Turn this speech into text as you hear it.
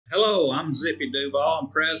Hello, I'm Zippy Duvall. I'm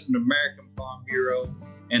president of American Farm Bureau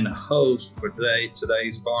and the host for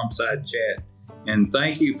today's Farmside Chat. And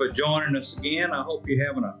thank you for joining us again. I hope you're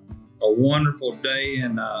having a wonderful day,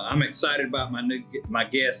 and I'm excited about my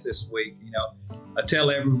guest this week. You know, I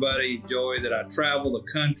tell everybody, Joey, that I travel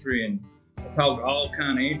the country and talk to all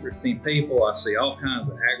kind of interesting people. I see all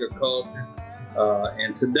kinds of agriculture,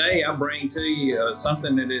 and today I bring to you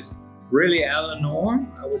something that is really out of the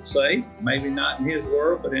norm, I would say. Maybe not in his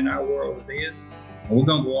world, but in our world it is. And we're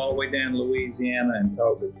going to go all the way down to Louisiana and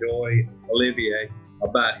talk to Joey Olivier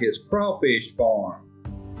about his crawfish farm.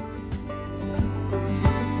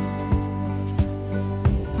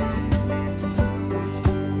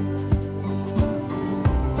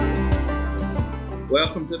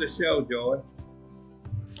 Welcome to the show, Joey.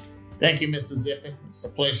 Thank you, Mr. Zippy. It's a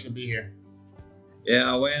pleasure to be here.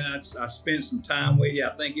 Yeah, well, I spent some time with you.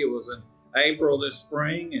 I think it was in April this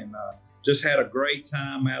spring, and just had a great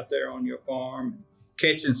time out there on your farm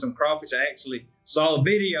catching some crawfish. I actually saw a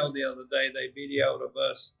video the other day. They videoed of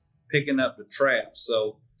us picking up the traps.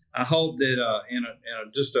 So I hope that in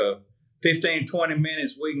just 15, 20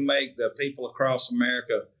 minutes, we can make the people across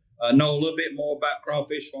America know a little bit more about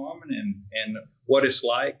crawfish farming and what it's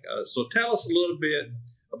like. So tell us a little bit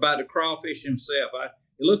about the crawfish himself.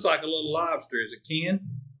 It looks like a little lobster. Is it kin?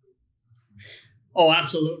 Oh,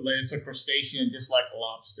 absolutely. It's a crustacean, just like a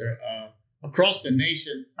lobster. Across the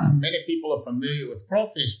nation, many people are familiar with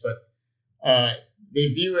crawfish, but they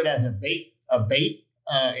view it as a bait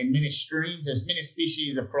in many streams. There's many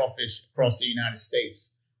species of crawfish across the United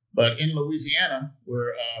States. But in Louisiana,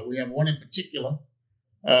 where we have one in particular,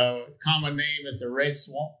 common name is the red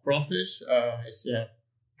swamp crawfish. It's a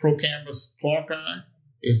Procambus clarki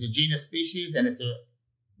is the genus species, and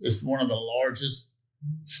it's one of the largest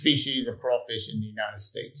species of crawfish in the United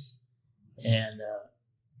States. And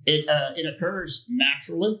it occurs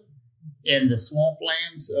naturally in the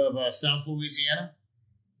swamplands of South Louisiana.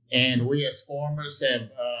 And we as farmers have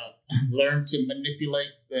learned to manipulate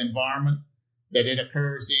the environment that it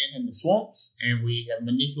occurs in the swamps. And we have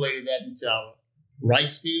manipulated that into our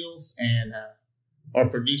rice fields and are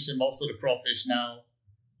producing most of the crawfish now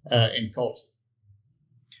in culture.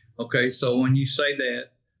 Okay, so when you say that,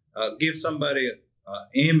 give somebody an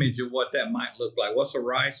image of what that might look like. What's a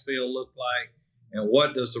rice field look like, and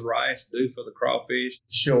what does the rice do for the crawfish?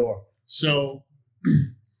 Sure. So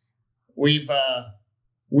we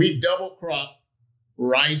double crop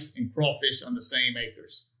rice and crawfish on the same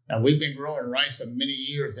acres. Now, we've been growing rice for many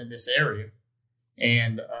years in this area,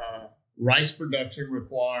 and rice production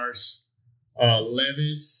requires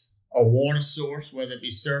levees, a water source, whether it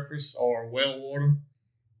be surface or well water,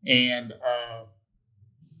 and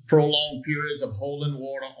prolonged periods of holding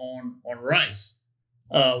water on rice.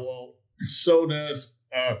 Well, so does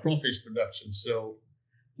crawfish production. So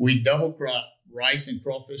we double crop rice and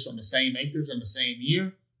crawfish on the same acres in the same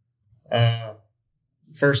year.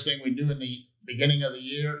 First thing we do in the beginning of the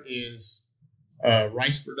year is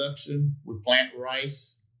rice production. We plant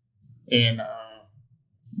rice in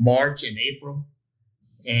March and April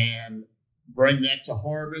and bring that to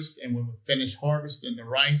harvest. And when we finish harvesting the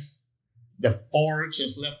rice, the forage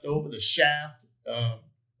is left over. The shaft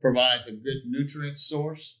provides a good nutrient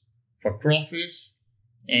source for crawfish,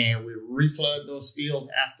 and we reflood those fields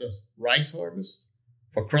after rice harvest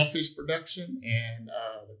for crawfish production. And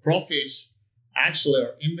the crawfish actually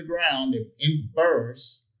are in the ground. They're in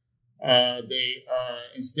burrows. They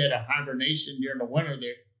instead of hibernation during the winter,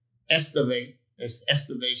 they estivate. There's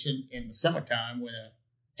estivation in the summertime when an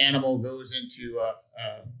animal goes into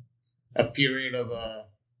a period of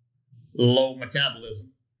low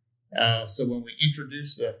metabolism. So when we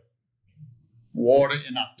introduce the water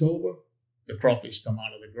in October, the crawfish come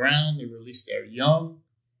out of the ground, they release their young,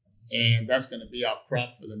 and that's going to be our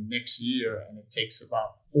crop for the next year. And it takes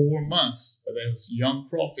about 4 months for those young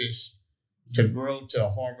crawfish to grow to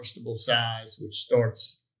a harvestable size, which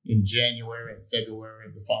starts in January and February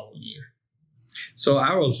of the following year. So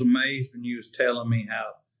I was amazed when you was telling me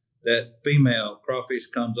how that female crawfish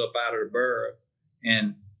comes up out of the burrow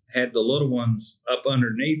and had the little ones up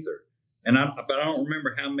underneath her. But I don't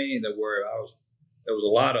remember how many there were. There was a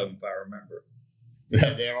lot of them, if I remember.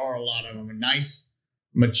 There are a lot of them. A nice,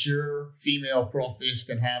 mature female crawfish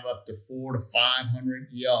can have up to 400 to 500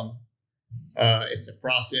 young. It's a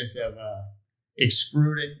process of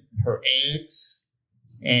excreting her eggs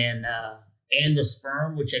and the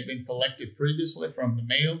sperm, which had been collected previously from the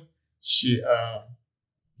male. She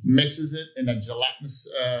mixes it in a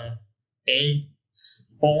gelatinous egg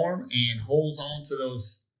form and holds on to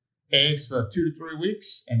those eggs for 2 to 3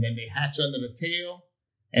 weeks, and then they hatch under the tail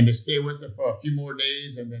and they stay with her for a few more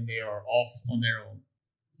days, and then they are off on their own.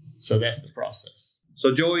 So that's the process.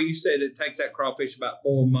 So Joey, you said it takes that crawfish about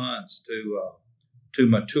 4 months to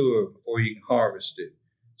mature before you can harvest it.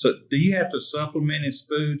 So do you have to supplement its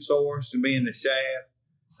food source and be in the shaft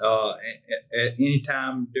at any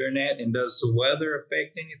time during that? And does the weather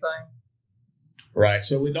affect anything? Right.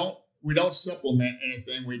 So we don't supplement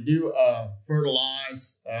anything. We do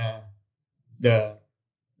fertilize the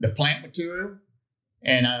plant material,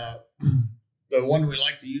 and the one we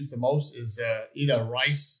like to use the most is either a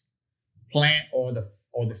rice plant or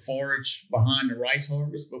the forage behind the rice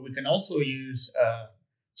harvest. But we can also use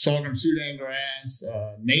sorghum Sudan grass,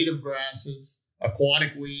 native grasses,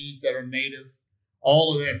 aquatic weeds that are native.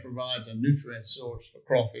 All of that provides a nutrient source for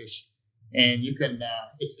crawfish, and you can.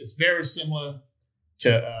 It's very similar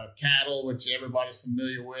to cattle, which everybody's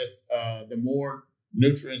familiar with. The more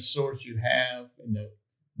nutrient source you have, and the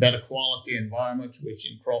better quality environment, which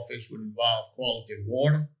in crawfish would involve quality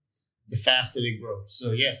water, the faster they grow.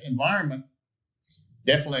 So yes, environment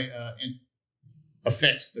definitely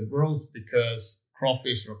affects the growth because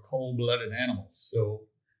crawfish are cold-blooded animals. So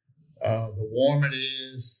the warmer it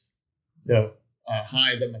is, the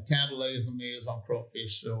higher the metabolism is on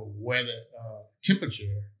crawfish. So weather,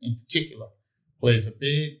 temperature in particular, plays a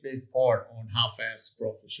big, big part on how fast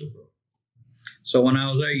crawfish will grow. So when I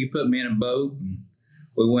was there, you put me in a boat and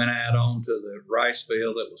we went out onto the rice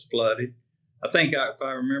field that was flooded. I think, if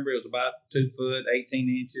I remember, it was about 2 foot, 18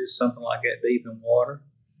 inches, something like that, deep in water.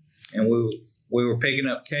 And we were picking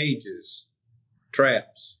up cages,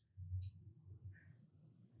 traps.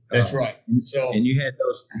 That's right. So, and you had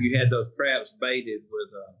those traps baited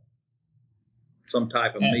with some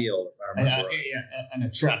type of meal, if I remember right. An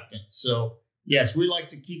attractant. So yes, we like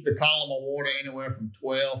to keep the column of water anywhere from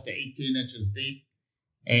 12 to 18 inches deep.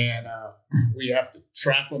 And we have to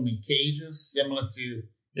trap them in cages, similar to,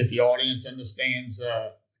 if the audience understands,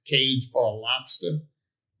 a cage for a lobster.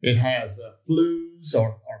 It has flues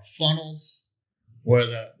or funnels where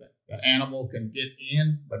the animal can get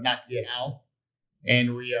in but not get out.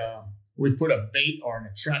 And we put a bait or an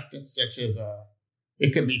attractant, such as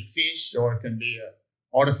it can be fish or it can be a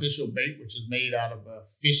artificial bait, which is made out of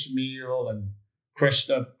fish meal and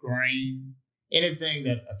crushed up grain, anything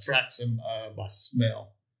that attracts them by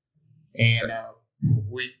smell. And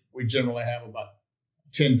we generally have about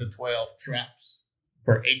 10 to 12 traps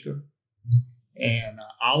per acre. And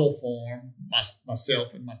our farm,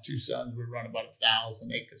 myself and my 2 sons, we run about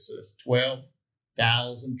 1,000 acres. So that's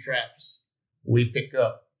 12,000 traps we pick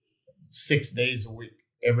up 6 days a week,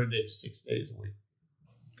 every day, 6 days a week.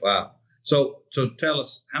 Wow. So tell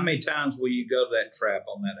us, how many times will you go to that trap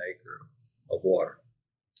on that acre of water?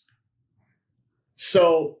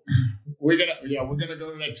 So we're gonna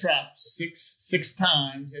go to that trap six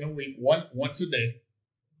times in a week, once a day.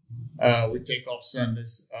 We take off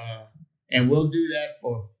Sundays, and we'll do that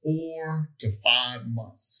for 4 to 5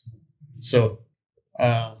 months. So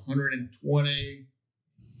 120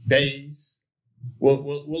 days. We'll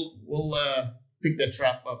pick that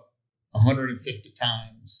trap up 150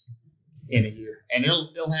 times in a year, and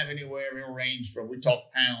it'll have anywhere. It'll range from, we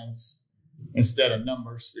talk pounds instead of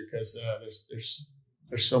numbers because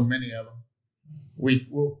there's so many of them.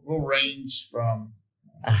 We'll range from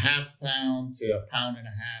a half pound to a pound and a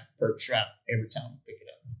half per trap every time we pick it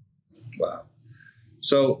up. Wow.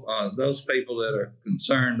 So those people that are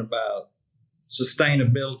concerned about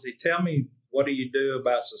sustainability, tell me, what do you do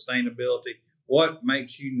about sustainability? What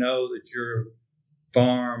makes you know that your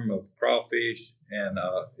farm of crawfish and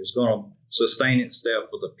is going to sustain itself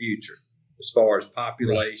for the future as far as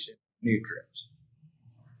population, nutrients?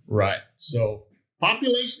 Right. So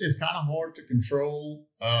population is kind of hard to control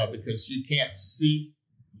because you can't see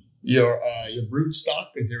your brood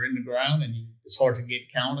stock because they're in the ground, and it's hard to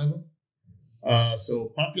get count of them.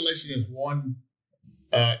 So population is one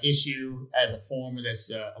issue as a farmer that's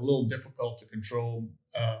a little difficult to control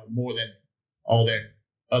more than all their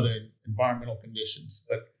other environmental conditions.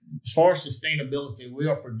 But as far as sustainability, we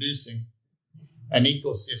are producing an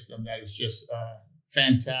ecosystem that is just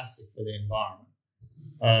fantastic for the environment.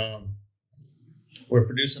 We're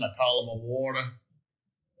producing a column of water,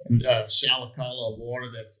 a shallow column of water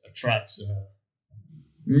that attracts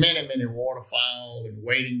many waterfowl and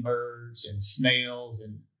wading birds and snails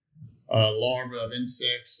and larvae of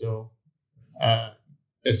insects. So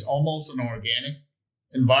it's almost an organic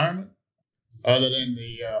environment, other than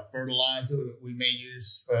the fertilizer that we may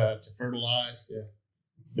use to fertilize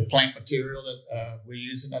the plant material that we're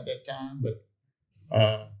using at that time. But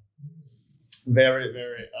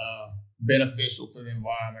very beneficial to the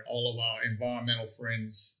environment. All of our environmental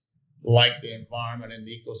friends like the environment and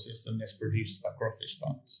the ecosystem that's produced by crawfish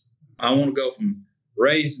ponds. I want to go from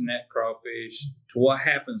raising that crawfish to what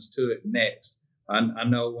happens to it next. I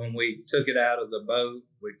know when we took it out of the boat,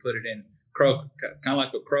 we put it in kind of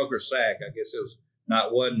like a croaker sack. I guess it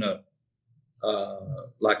wasn't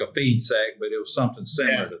like a feed sack, but it was something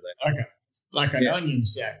similar to that. Like an onion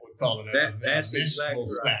sack, we call it. That's exactly right.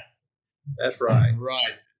 Sack. That's right.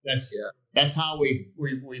 Right. That's how we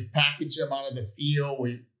package them out of the field.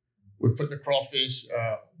 We put the crawfish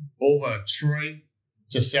over a tray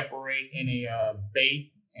to separate any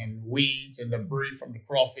bait and weeds and debris from the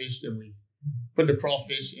crawfish. Then we put the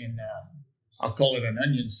crawfish in, I'll call it an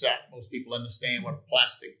onion sack. Most people understand what a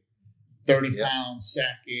plastic 30-pound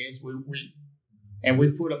sack is. We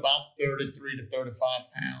put about 33 to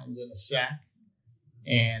 35 pounds in a sack.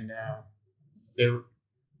 And they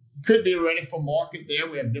could be ready for market there.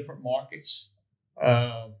 We have different markets.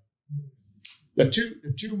 The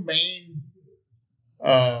two main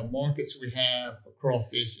markets we have for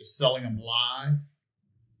crawfish is selling them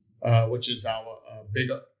live, which is our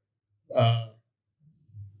bigger, the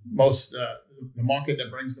market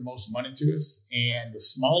that brings the most money to us. And the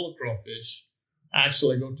smaller crawfish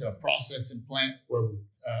actually go to a processing plant where we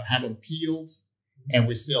have them peeled, and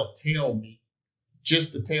we sell tail meat,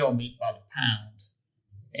 just the tail meat by the pound.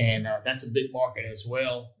 And that's a big market as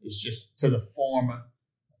well. It's just to the farmer.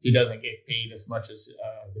 He doesn't get paid as much as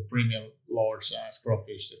the premium large size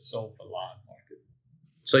crawfish that's sold for live market.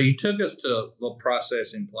 So you took us to a little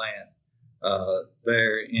processing plant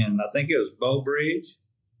there in, I think it was Bow Bridge.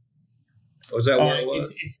 Was that where it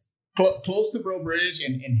was? It's close to Bureau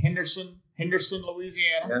President in Henderson,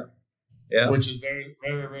 Louisiana. Yeah. Which is very,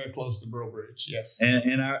 very, very close to Bureau Bridge. Yes.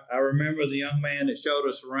 And I remember the young man that showed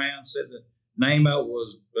us around said the name of it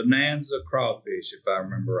was Bonanza Crawfish, if I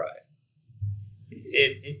remember right.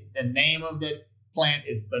 The name of the plant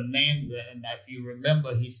is Bonanza, and if you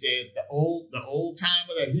remember, he said the old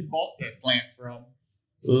timer that he bought that plant from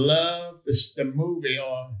loved the movie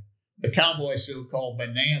or the cowboy show called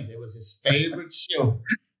Bonanza. It was his favorite show,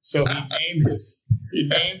 so he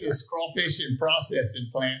named his crawfish and processing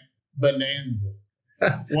plant Bonanza.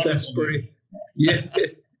 That's pretty. Yeah,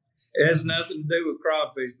 it has nothing to do with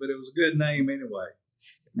crawfish, but it was a good name anyway.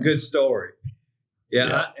 Good story.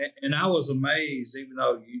 Yeah. I was amazed, even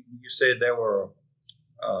though you said they were,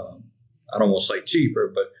 I don't want to say cheaper,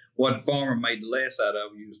 but what the farmer made less out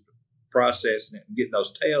of was processing it and getting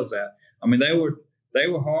those tails out. I mean, they were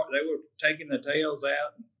hard. They were taking the tails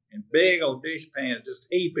out in big old dish pans, just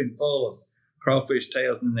heaping full of crawfish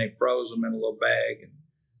tails, and then they froze them in a little bag. And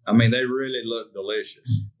I mean, they really look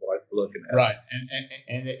delicious. Looking at right,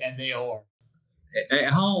 and they are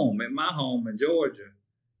at home. At my home in Georgia,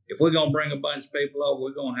 if we're gonna bring a bunch of people over,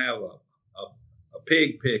 we're gonna have a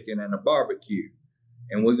pig picking and a barbecue,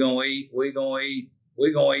 and we're gonna eat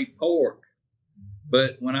pork.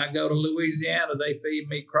 But when I go to Louisiana, they feed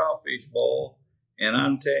me crawfish boil, and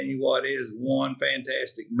I'm telling you what, it is one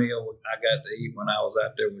fantastic meal I got to eat when I was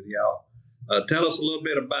out there with y'all. Tell us a little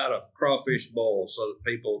bit about a crawfish boil so that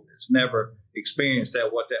people that's never experienced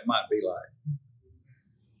that, what that might be like.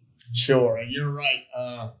 Sure, and you're right.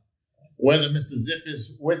 Whether Mr. Zip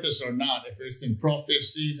is with us or not, if it's in crawfish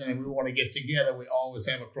season and we want to get together, we always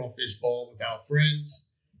have a crawfish boil with our friends.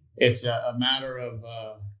 It's a matter of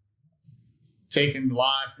taking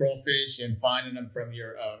live crawfish and finding them from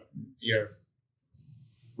your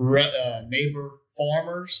neighbor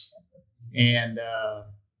farmers, and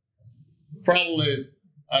probably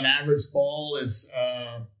an average boil is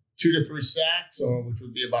 2 to 3 sacks, which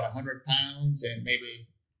would be about 100 pounds and maybe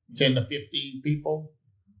 10 to 15 people.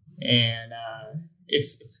 And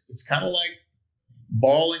it's kind of like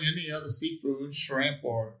boiling any other seafood, shrimp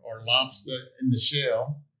or lobster in the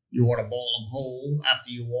shell. You want to boil them whole after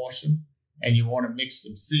you wash them, and you want to mix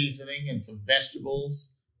some seasoning and some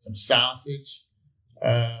vegetables, some sausage.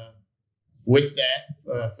 With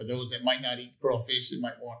that, for those that might not eat crawfish, they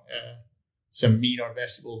might want some meat or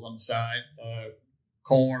vegetables on the side,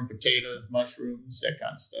 corn, potatoes, mushrooms, that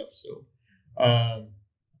kind of stuff. So,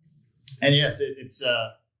 and yes, it's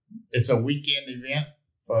a weekend event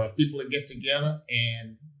for people to get together,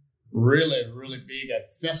 and really, really big at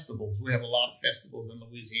festivals. We have a lot of festivals in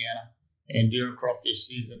Louisiana, and during crawfish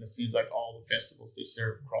season, it seems like all the festivals, they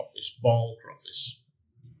serve crawfish, boiled crawfish.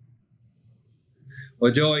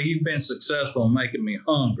 Well, Joey, you've been successful in making me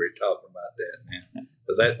hungry talking about that, man.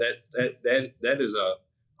 That is a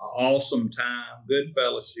awesome time, good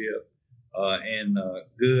fellowship, and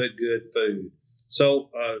good food. So,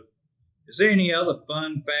 is there any other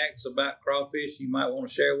fun facts about crawfish you might want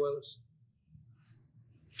to share with us?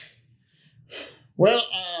 Well,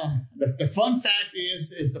 the fun fact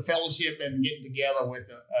is the fellowship and getting together with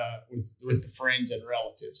the friends and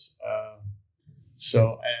relatives.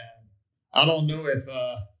 So I don't know if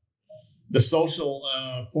the social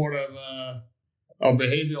part of or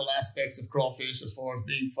behavioral aspects of crawfish as far as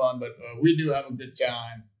being fun, but we do have a good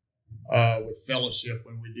time with fellowship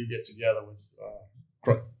when we do get together with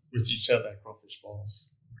each other at Crawfish Balls.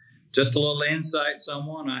 Just a little insight,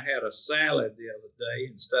 someone. I had a salad the other day.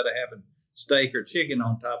 Instead of having steak or chicken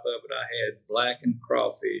on top of it, I had blackened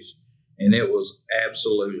crawfish, and it was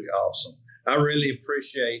absolutely awesome. I really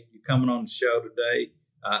appreciate you coming on the show today.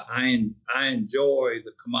 I enjoy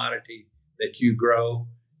the commodity that you grow,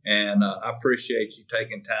 and I appreciate you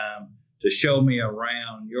taking time to show me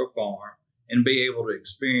around your farm and be able to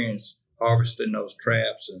experience harvesting those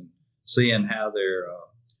traps and seeing how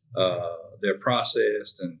they're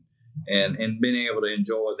processed and being able to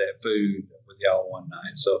enjoy that food with y'all one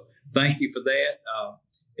night. So thank you for that.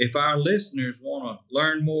 If our listeners want to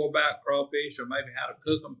learn more about crawfish or maybe how to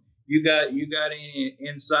cook them, you got any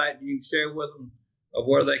insight you can share with them of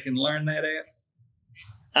where they can learn that at?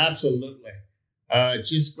 Absolutely.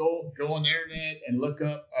 Just go on the internet and look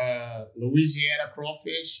up Louisiana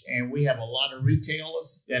crawfish, and we have a lot of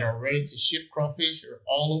retailers that are ready to ship crawfish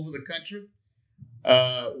all over the country.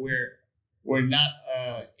 We're not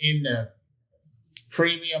in the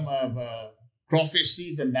premium of crawfish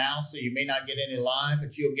season now, so you may not get any live,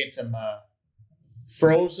 but you'll get some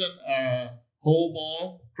frozen whole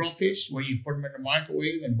ball crawfish where you put them in the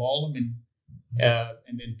microwave and ball them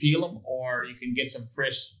and then peel them, or you can get some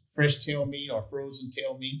fresh tail meat or frozen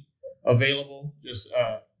tail meat available. Just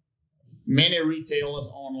many retailers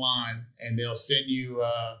online, and they'll send you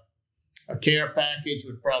a care package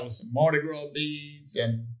with probably some Mardi Gras beads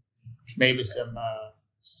and maybe some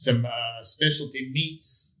specialty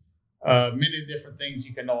meats, many different things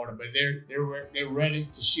you can order, but they're ready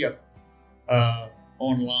to ship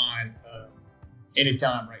online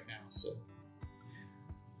anytime right now. So,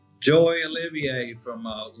 Joey Olivier from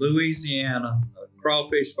Louisiana, a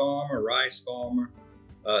crawfish farmer, rice farmer,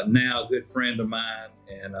 now a good friend of mine,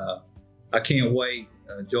 and I can't wait,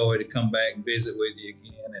 Joey, to come back and visit with you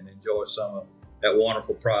again and enjoy some of that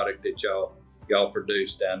wonderful product that y'all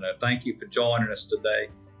produce down there. Thank you for joining us today.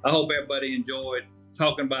 I hope everybody enjoyed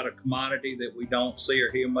talking about a commodity that we don't see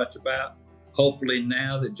or hear much about. Hopefully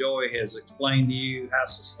now that Joey has explained to you how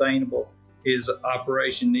sustainable his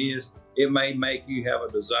operation is, it may make you have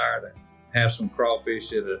a desire to have some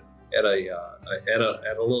crawfish at a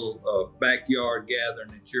little backyard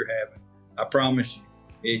gathering that you're having. I promise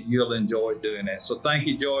you, you'll enjoy doing that. So thank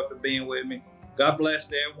you, Joey, for being with me. God bless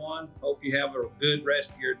everyone. Hope you have a good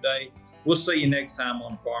rest of your day. We'll see you next time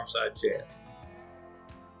on Farmside Chat.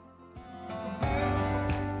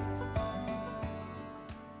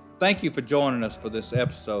 Thank you for joining us for this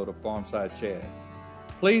episode of Farmside Chat.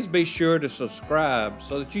 Please be sure to subscribe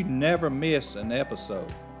so that you never miss an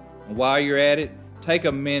episode. And while you're at it, take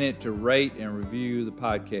a minute to rate and review the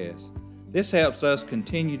podcast. This helps us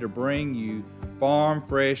continue to bring you farm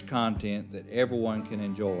fresh content that everyone can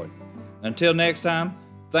enjoy. Until next time,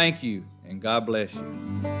 thank you and God bless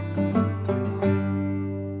you.